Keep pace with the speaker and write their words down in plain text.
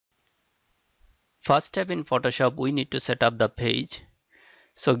First step in Photoshop, we need to set up the page.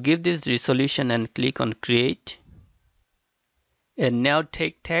 So give this resolution and click on create. And now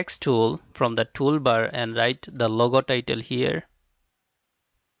take text tool from the toolbar and write the logo title here.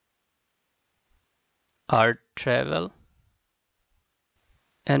 Art Travel.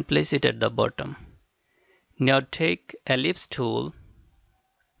 And place it at the bottom. Now take ellipse tool.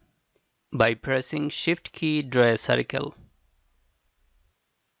 By pressing shift key, draw a circle.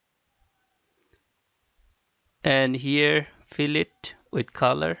 And here fill it with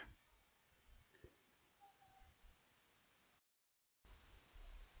color.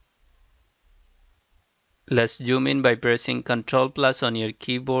 Let's zoom in by pressing Ctrl+ on your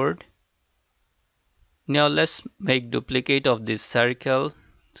keyboard. Now let's make duplicate of this circle.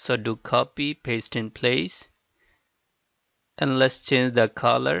 So do copy, paste in place. And let's change the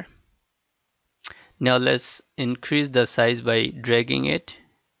color. Now let's increase the size by dragging it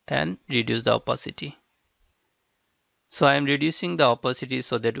and reduce the opacity. So I am reducing the opacity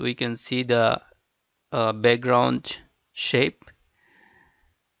so that we can see the background shape.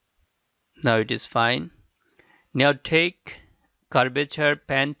 Now it is fine. Now take curvature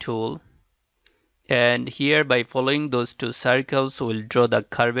pen tool, and here by following those two circles we'll draw the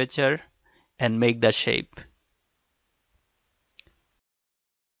curvature and make the shape.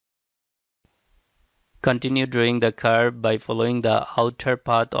 Continue drawing the curve by following the outer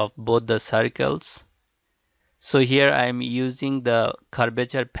path of both the circles. So here I am using the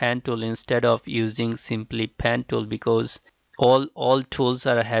curvature pen tool instead of using simply pen tool, because all tools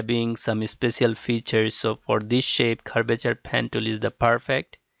are having some special features. So for this shape, curvature pen tool is the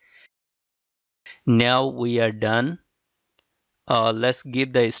perfect. Now we are done. Let's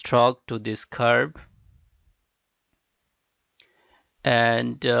give the stroke to this curve,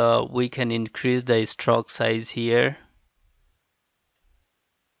 and we can increase the stroke size here.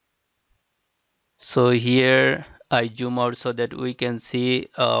 So here I zoom out so that we can see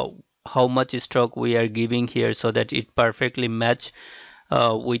how much stroke we are giving here, so that it perfectly match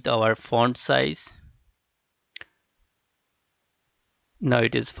with our font size. Now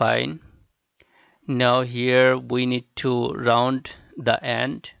it is fine. Now here we need to round the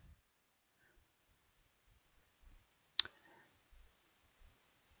end.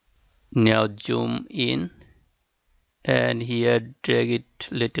 Now zoom in, and here drag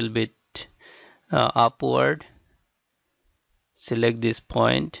it little bit upward. Select this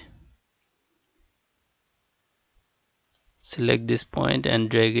point. Select this point and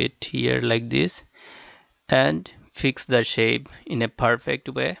drag it here like this, and fix the shape in a perfect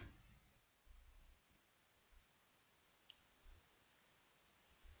way.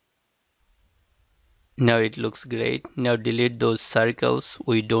 Now it looks great. Now delete those circles,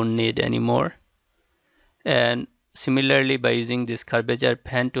 we don't need anymore. And similarly, by using this curvature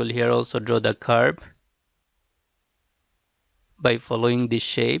pen tool, here also draw the curve by following this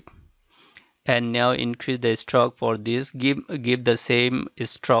shape. And now increase the stroke for this. Give the same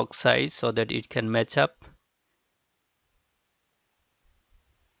stroke size so that it can match up.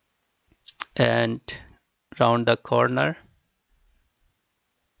 And round the corner.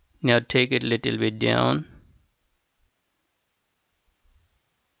 Now take it a little bit down.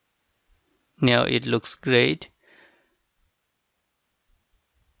 Now it looks great.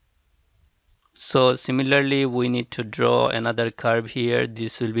 So similarly, we need to draw another curve here.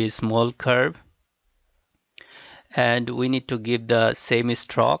 This will be a small curve, and we need to give the same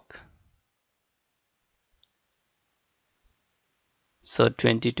stroke. So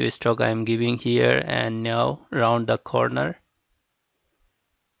 22 stroke I am giving here, and now round the corner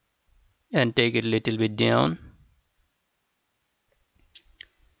and take it a little bit down.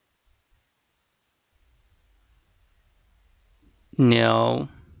 Now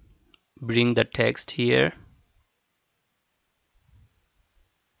bring the text here.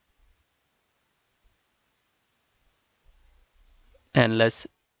 And let's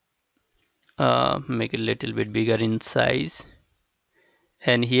make it a little bit bigger in size.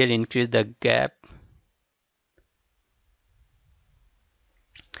 And here increase the gap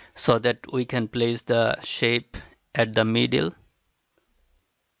so that we can place the shape at the middle.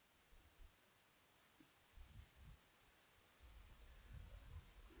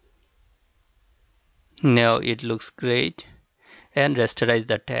 Now it looks great. And rasterize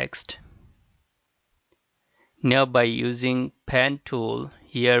the text. Now by using pen tool,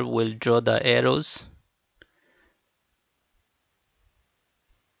 here we'll draw the arrows.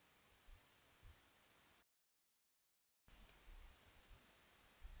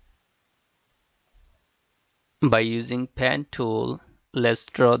 By using pen tool, let's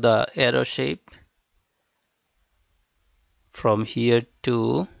draw the arrow shape from here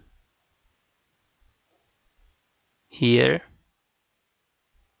to here,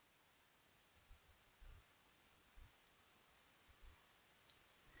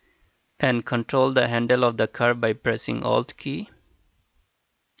 and control the handle of the curve by pressing Alt key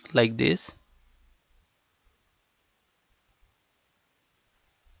like this.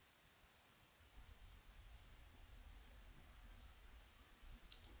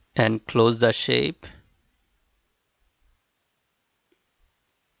 And close the shape.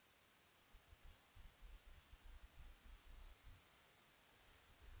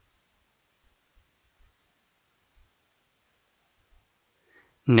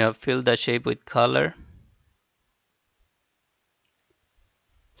 Now fill the shape with color.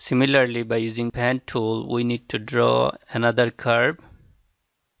 Similarly, by using pen tool, we need to draw another curve.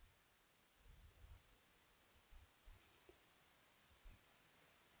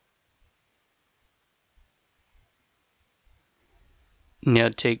 Now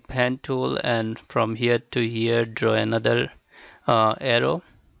take pen tool and from here to here draw another arrow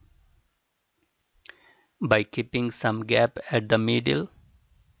by keeping some gap at the middle.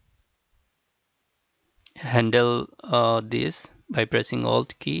 Handle this by pressing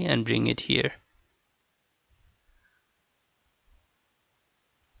Alt key and bring it here.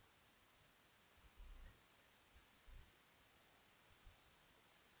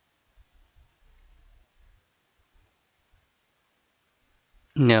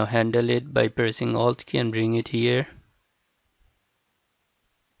 Now handle it by pressing Alt key and bring it here.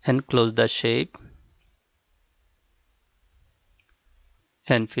 And close the shape.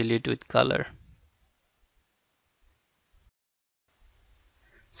 And fill it with color.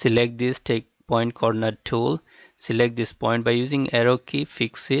 Select this, take point corner tool. Select this point by using arrow key,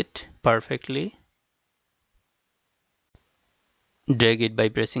 fix it perfectly. Drag it by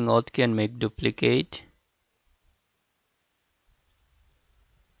pressing Alt key and make duplicate.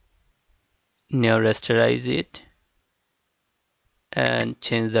 Now rasterize it and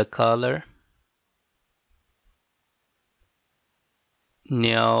change the color.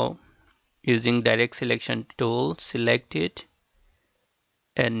 Now using direct selection tool, select it.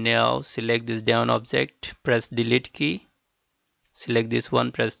 And now select this down object, press delete key. Select this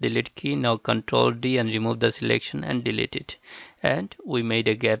one, press delete key. Now Control D and remove the selection and delete it. And we made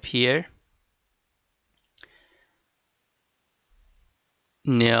a gap here.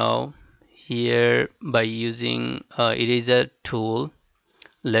 Now here by using eraser tool,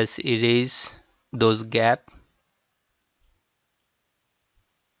 let's erase those gaps.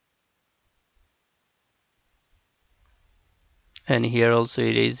 And here also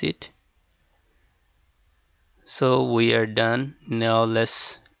erase it. So we are done. Now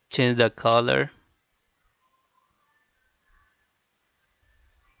let's change the color.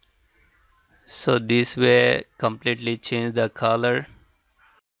 So this way completely change the color.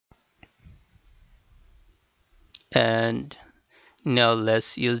 And now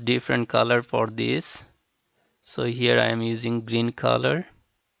let's use different color for this. So here I am using green color.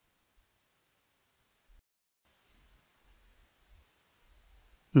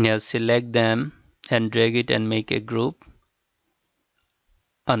 Now select them and drag it and make a group.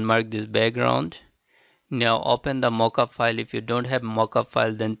 Unmark this background. Now open the mockup file. If you don't have mockup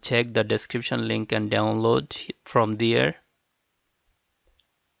file, then check the description link and download from there.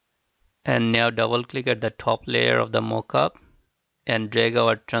 And now double click at the top layer of the mockup and drag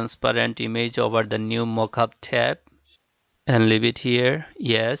our transparent image over the new mockup tab and leave it here.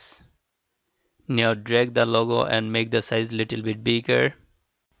 Yes. Now drag the logo and make the size little bit bigger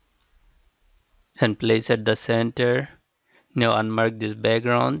and place at the center. Now unmark this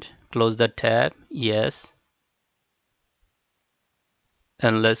background, close the tab. Yes.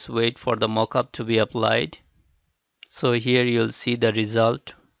 And let's wait for the mockup to be applied. So here you'll see the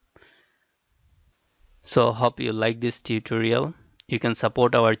result. So hope you like this tutorial. You can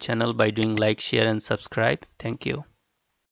support our channel by doing like, share and subscribe. Thank you.